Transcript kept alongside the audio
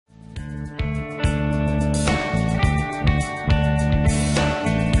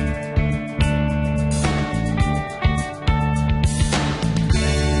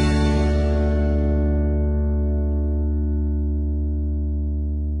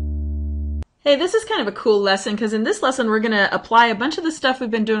Hey, this is kind of a cool lesson because in this lesson we're going to apply a bunch of the stuff we've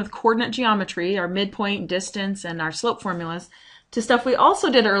been doing with coordinate geometry, our midpoint, distance, and our slope formulas, to stuff we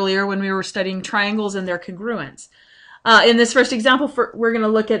also did earlier when we were studying triangles and their congruence. In this first example, we're going to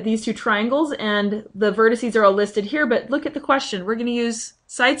look at these two triangles, and the vertices are all listed here, but look at the question. We're going to use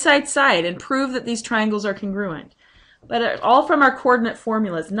side, side, side and prove that these triangles are congruent. But all from our coordinate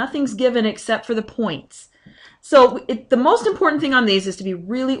formulas. Nothing's given except for the points. So the most important thing on these is to be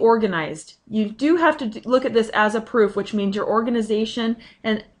really organized. You do have to look at this as a proof, which means your organization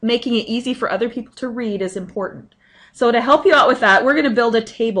and making it easy for other people to read is important. So to help you out with that, we're going to build a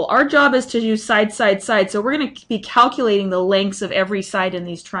table. Our job is to use side, side, side. So we're going to be calculating the lengths of every side in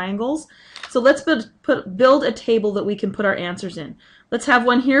these triangles. So let's build a table that we can put our answers in. Let's have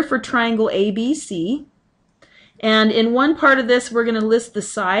one here for triangle ABC. And in one part of this, we're going to list the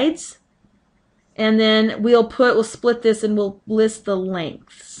sides. And then we'll split this and we'll list the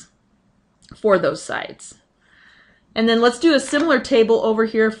lengths for those sides. And then let's do a similar table over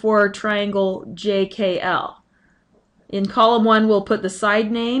here for triangle JKL. In column 1, we'll put the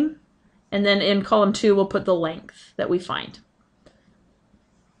side name, and then in column 2, we'll put the length that we find.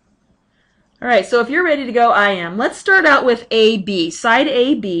 All right, so if you're ready to go, I am. Let's start out with AB, side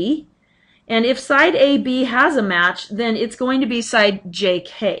AB. And if side AB has a match, then it's going to be side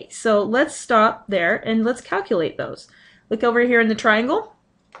JK. So let's stop there and let's calculate those. Look over here in the triangle.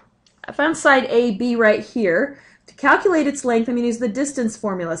 I found side AB right here. To calculate its length, I'm going to use the distance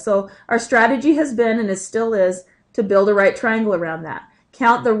formula. So our strategy has been, and it still is, to build a right triangle around that.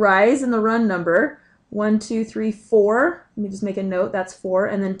 Count the rise and the run number. 1, 2, 3, 4. Let me just make a note. That's 4.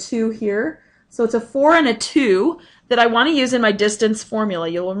 And then 2 here. So it's a 4 and a 2 that I want to use in my distance formula.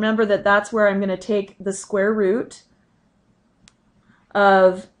 You'll remember that that's where I'm going to take the square root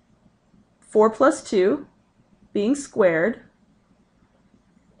of 4 plus 2 being squared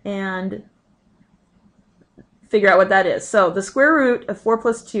and figure out what that is. So the square root of 4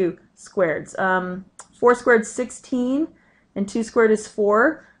 plus 2 squareds. 4 squared is 16 and 2 squared is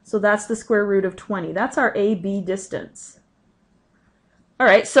 4. So that's the square root of 20. That's our AB distance. All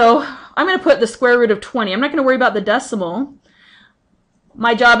right, so I'm going to put the square root of 20. I'm not going to worry about the decimal.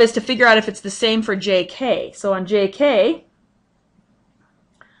 My job is to figure out if it's the same for JK. So on JK,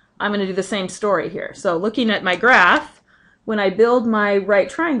 I'm going to do the same story here. So looking at my graph, when I build my right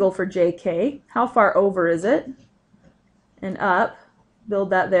triangle for JK, how far over is it? And up, build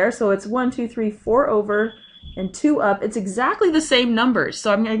that there. So it's 1, 2, 3, 4 over and 2 up. It's exactly the same numbers.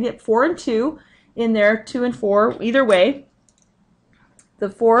 So I'm going to get 4 and 2 in there, 2 and 4, either way. The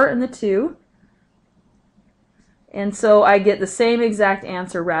 4 and the 2, and so I get the same exact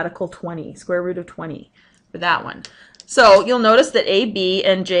answer, radical 20, square root of 20 for that one. So you'll notice that AB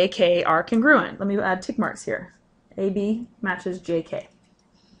and JK are congruent. Let me add tick marks here. AB matches JK.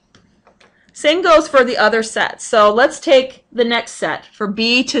 Same goes for the other set. So let's take the next set for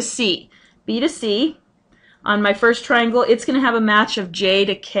B to C. B to C, on my first triangle, it's going to have a match of J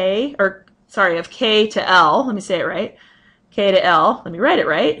to K, or sorry, of K to L. Let me say it right. K to L. Let me write it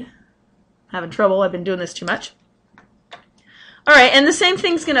right. Having trouble. I've been doing this too much. All right, and the same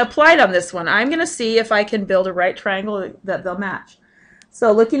thing's going to apply on this one. I'm going to see if I can build a right triangle that they'll match.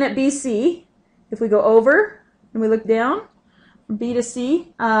 So looking at BC, if we go over and we look down, from B to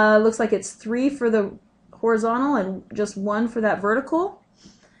C, looks like it's 3 for the horizontal and just 1 for that vertical.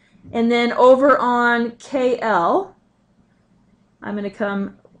 And then over on KL, I'm going to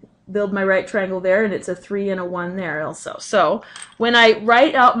come build my right triangle there, and it's a 3 and a 1 there also. So when I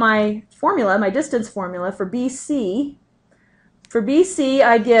write out my formula, my distance formula for BC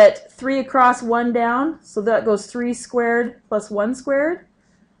I get 3 across, 1 down, so that goes 3 squared plus 1 squared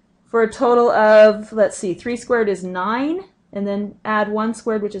for a total of, let's see, 3 squared is 9, and then add 1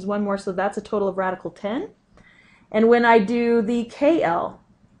 squared, which is 1 more, so that's a total of radical 10. And when I do the KL,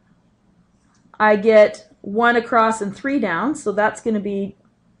 I get 1 across and 3 down, so that's going to be,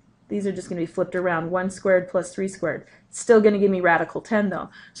 these are just going to be flipped around, 1 squared plus 3 squared. It's still going to give me radical 10 though.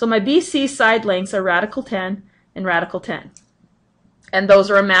 So my BC side lengths are radical 10 and radical 10. And those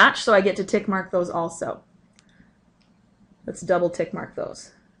are a match, so I get to tick mark those also. Let's double tick mark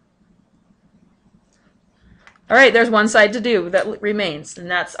those. All right, there's one side to do that remains, and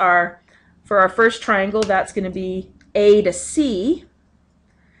that's for our first triangle, that's going to be A to C,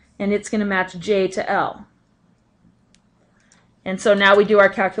 and it's going to match J to L. And so now we do our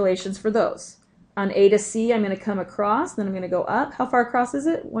calculations for those. On A to C, I'm going to come across, then I'm going to go up. How far across is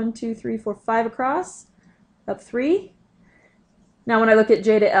it? 1, 2, 3, 4, 5 across. Up 3. Now when I look at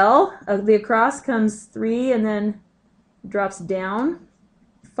J to L, the across comes 3 and then drops down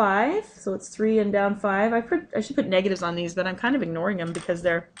 5. So it's 3 and down 5. I should put negatives on these, but I'm kind of ignoring them because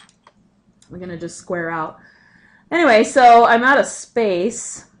they're We're going to just square out. Anyway, so I'm out of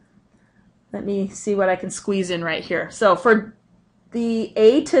space. Let me see what I can squeeze in right here. So for the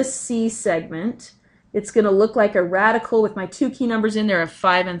A to C segment, it's going to look like a radical with my two key numbers in there of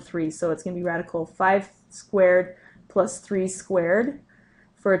 5 and 3. So it's going to be radical 5 squared plus 3 squared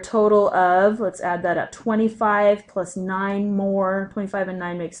for a total of, let's add that up, 25 plus 9 more. 25 and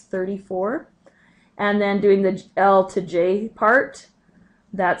 9 makes 34. And then doing the L to J part,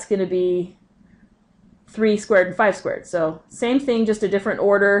 that's going to be 3 squared and 5 squared. So same thing, just a different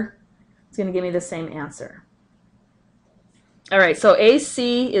order. It's going to give me the same answer. All right, so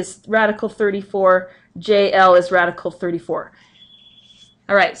AC is radical 34, JL is radical 34.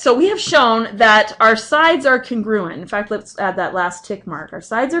 All right, so we have shown that our sides are congruent. In fact, let's add that last tick mark. Our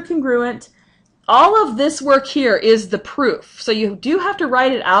sides are congruent. All of this work here is the proof. So you do have to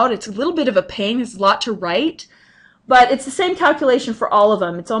write it out. It's a little bit of a pain. It's a lot to write. But it's the same calculation for all of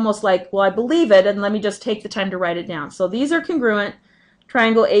them. It's almost like, well, I believe it, and let me just take the time to write it down. So these are congruent.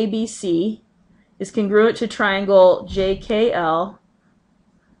 Triangle ABC is congruent to triangle JKL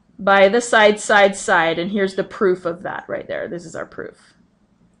by the side, side, side. And here's the proof of that right there. This is our proof.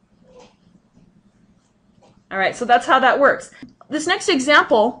 All right, so that's how that works. This next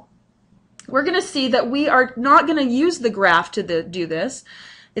example, we're going to see that we are not going to use the graph to do this.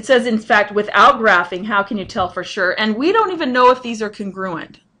 It says, in fact, without graphing, how can you tell for sure? And we don't even know if these are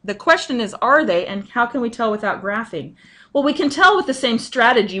congruent. The question is, are they, and how can we tell without graphing? Well, we can tell with the same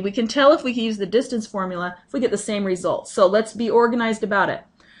strategy. We can tell if we use the distance formula, if we get the same results. So let's be organized about it.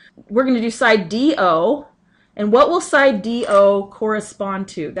 We're going to do side DO. And what will side DO correspond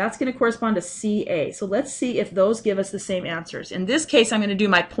to? That's going to correspond to CA. So let's see if those give us the same answers. In this case, I'm going to do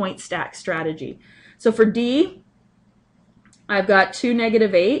my point stack strategy. So for D, I've got 2,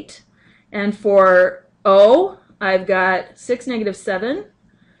 -8. And for O, I've got 6, -7.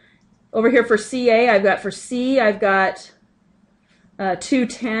 Over here for CA, I've got 2,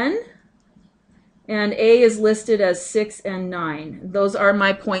 10. And A is listed as 6 and 9. Those are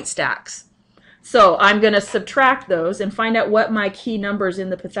my point stacks. So I'm going to subtract those and find out what my key numbers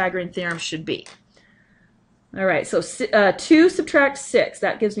in the Pythagorean theorem should be. All right, so 2 subtract 6,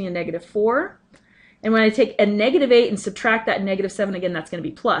 that gives me a -4. And when I take a -8 and subtract that -7, again, that's going to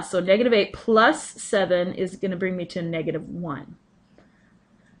be plus. So -8 plus 7 is going to bring me to -1.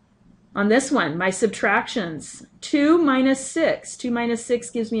 On this one, my subtractions, 2 minus 6. 2 minus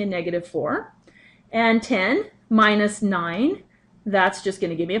 6 gives me a -4. And 10 minus 9, that's just going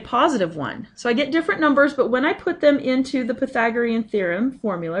to give me a +1. So I get different numbers, but when I put them into the Pythagorean theorem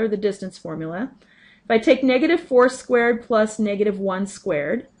formula, or the distance formula, if I take -4 squared plus -1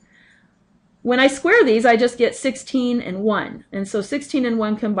 squared, when I square these, I just get 16 and 1. And so 16 and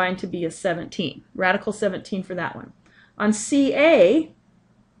 1 combine to be a 17. Radical 17 for that one. On CA,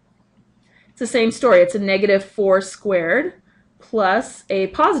 it's the same story. It's a -4 squared plus a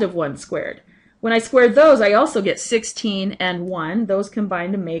 +1 squared. When I square those, I also get 16 and 1. Those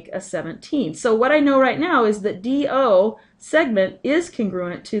combine to make a 17. So what I know right now is that DO segment is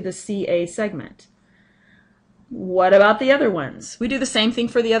congruent to the CA segment. What about the other ones? We do the same thing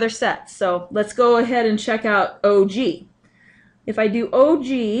for the other sets. So let's go ahead and check out OG. If I do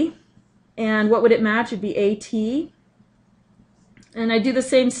OG, and what would it match? It'd be AT. And I do the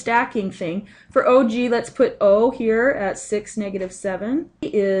same stacking thing. For OG, let's put O here at 6, -7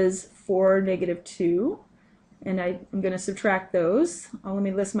 is 4, -2. And I'm going to subtract those. Let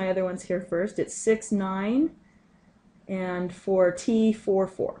me list my other ones here first. It's 6, 9, and for T, 4,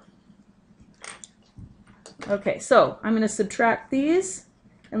 4. Okay, so I'm going to subtract these,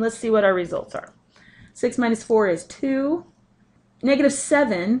 and let's see what our results are. 6 minus 4 is 2.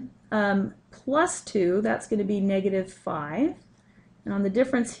 -7 plus 2, that's going to be -5. And on the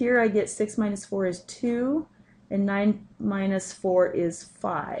difference here, I get 6 minus 4 is 2, and 9 minus 4 is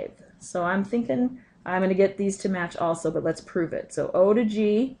 5. So I'm thinking I'm going to get these to match also, but let's prove it. So O to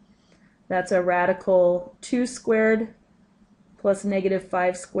G, that's a radical 2 squared plus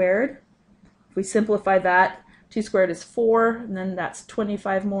 -5 squared. If we simplify that, 2 squared is 4, and then that's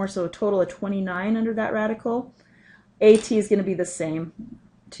 25 more, so a total of 29 under that radical. AT is going to be the same.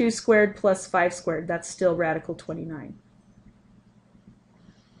 2 squared plus 5 squared, that's still radical 29.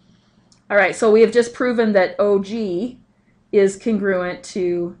 All right, so we have just proven that OG is congruent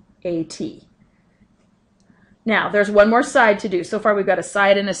to AT. Now, there's one more side to do. So far, we've got a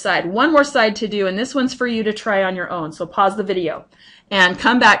side and a side. One more side to do, and this one's for you to try on your own. So pause the video and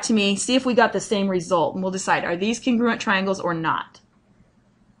come back to me, see if we got the same result, and we'll decide, are these congruent triangles or not?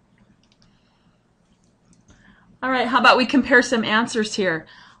 All right, how about we compare some answers here?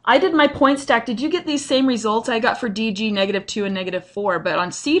 I did my point stack. Did you get these same results I got for DG, -2 and -4? But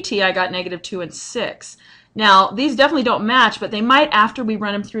on CT, I got -2 and 6. Now, these definitely don't match, but they might after we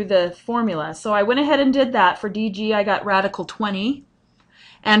run them through the formula. So I went ahead and did that. For DG, I got radical 20.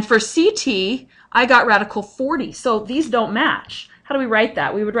 And for CT, I got radical 40. So these don't match. How do we write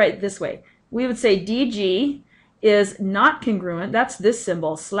that? We would write it this way. We would say DG is not congruent. That's this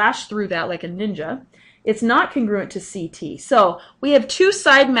symbol. Slash through that like a ninja. It's not congruent to CT. So we have two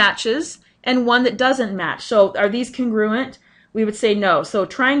side matches and one that doesn't match. So are these congruent? We would say no. So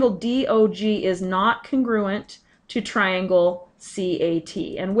triangle DOG is not congruent to triangle CAT.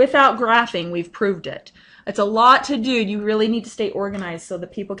 And without graphing, we've proved it. It's a lot to do. You really need to stay organized so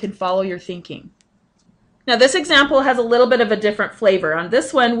that people can follow your thinking. Now this example has a little bit of a different flavor. On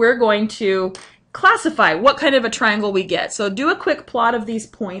this one, we're going to classify what kind of a triangle we get. So do a quick plot of these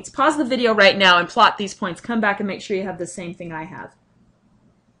points. Pause the video right now and plot these points. Come back and make sure you have the same thing I have.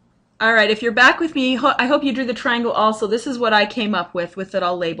 All right, if you're back with me, I hope you drew the triangle also. This is what I came up with it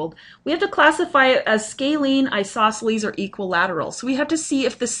all labeled. We have to classify it as scalene, isosceles, or equilateral. So we have to see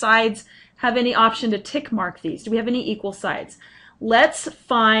if the sides have any option to tick mark these. Do we have any equal sides? Let's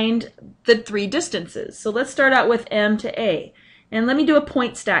find the three distances. So let's start out with M to A. And let me do a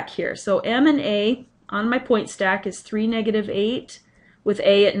point stack here. So M and A on my point stack is 3, -8, with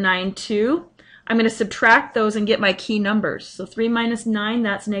A at 9, 2. I'm going to subtract those and get my key numbers. So 3 minus 9,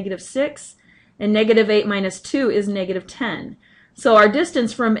 that's -6. And -8 minus 2 is -10. So our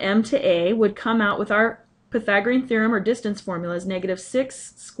distance from M to A would come out with our Pythagorean theorem or distance formula is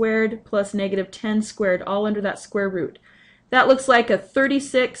 -6 squared plus -10 squared, all under that square root. That looks like a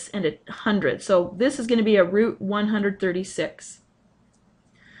 36 and a 100. So this is going to be a root 136.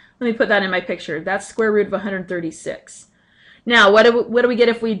 Let me put that in my picture. That's square root of 136. Now, what do we get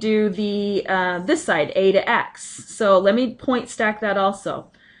if we do the this side, A to X? So let me point stack that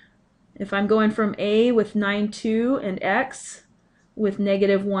also. If I'm going from A with 9, 2 and X with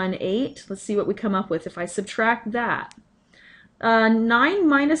 -1, 8, let's see what we come up with. If I subtract that, 9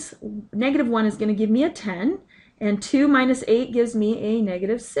 minus -1 is going to give me a 10. And 2 minus 8 gives me a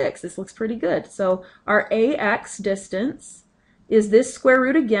 -6. This looks pretty good. So our AX distance is this square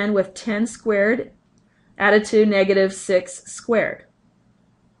root again with 10 squared added to -6 squared.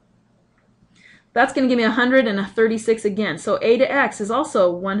 That's going to give me 136 again. So A to X is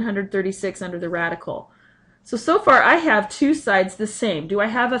also 136 under the radical. So far I have two sides the same. Do I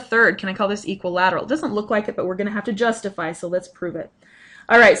have a third? Can I call this equilateral? It doesn't look like it, but we're going to have to justify, so let's prove it.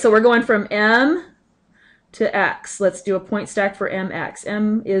 All right, so we're going from M to X. Let's do a point stack for MX.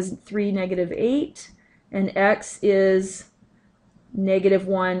 M is 3, -8, and X is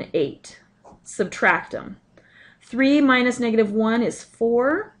 -1, 8. Subtract them. 3 minus -1 is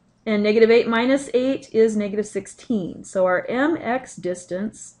 4, and -8 minus 8 is -16. So our MX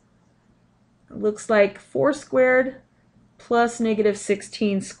distance looks like 4 squared plus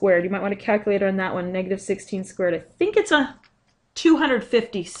 -16 squared. You might want to calculate on that one, -16 squared. I think it's a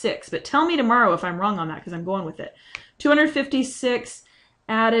 256, but tell me tomorrow if I'm wrong on that because I'm going with it. 256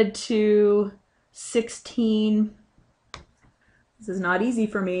 added to 16. This is not easy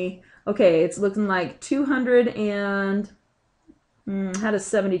for me. Okay, it's looking like 200 and how does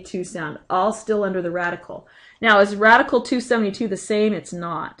 72 sound? All still under the radical. Now, is radical 272 the same? It's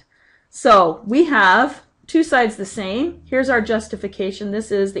not. So we have two sides the same. Here's our justification. This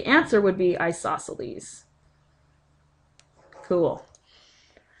is the answer would be isosceles. Cool.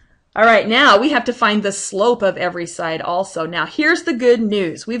 All right, now we have to find the slope of every side also. Now here's the good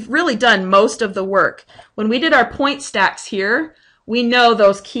news. We've really done most of the work. When we did our point stacks here, we know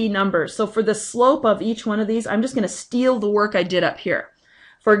those key numbers. So for the slope of each one of these, I'm just going to steal the work I did up here.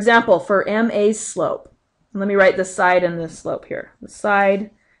 For example, for MA's slope, let me write the side and the slope here. The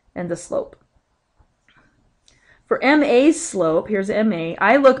side and the slope. For MA's slope, here's MA,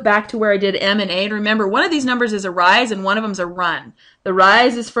 I look back to where I did M and A, and remember one of these numbers is a rise and one of them is a run. The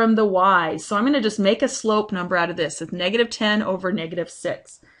rise is from the Y's, so I'm going to just make a slope number out of this. It's -10 over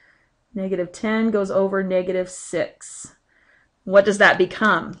 -6. -10 goes over -6. What does that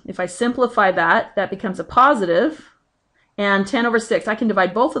become? If I simplify that, that becomes a positive, and 10 over 6. I can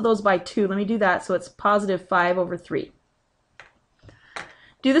divide both of those by 2. Let me do that, so it's +5 over 3.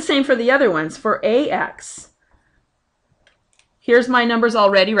 Do the same for the other ones. For AX, here's my numbers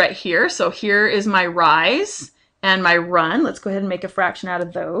already right here. So here is my rise and my run. Let's go ahead and make a fraction out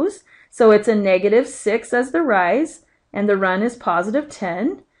of those. So it's a -6 as the rise, and the run is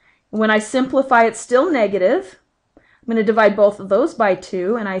 +10. When I simplify, it's still negative. I'm going to divide both of those by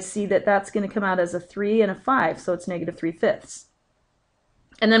 2, and I see that that's going to come out as a 3 and a 5, so it's -3/5.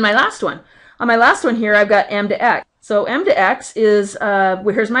 And then my last one. On my last one here, I've got M to X. So m to x is, well,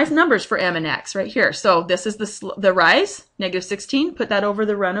 here's my numbers for m and x right here. So this is the rise, negative 16. Put that over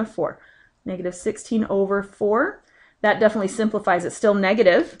the run of 4. Negative 16 over 4. That definitely simplifies it. Still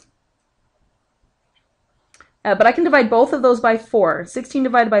negative. But I can divide both of those by 4. 16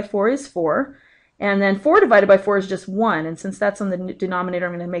 divided by 4 is 4. And then 4 divided by 4 is just 1. And since that's on the denominator,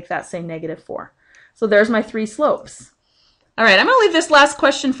 I'm going to make that say negative 4. So there's my 3 slopes. All right, I'm going to leave this last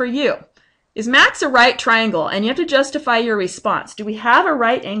question for you. Is max a right triangle? And you have to justify your response. Do we have a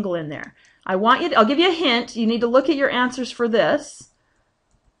right angle in there? I'll give you a hint. You need to look at your answers for this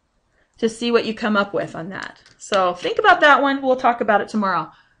to see what you come up with on that. So think about that one. We'll talk about it tomorrow.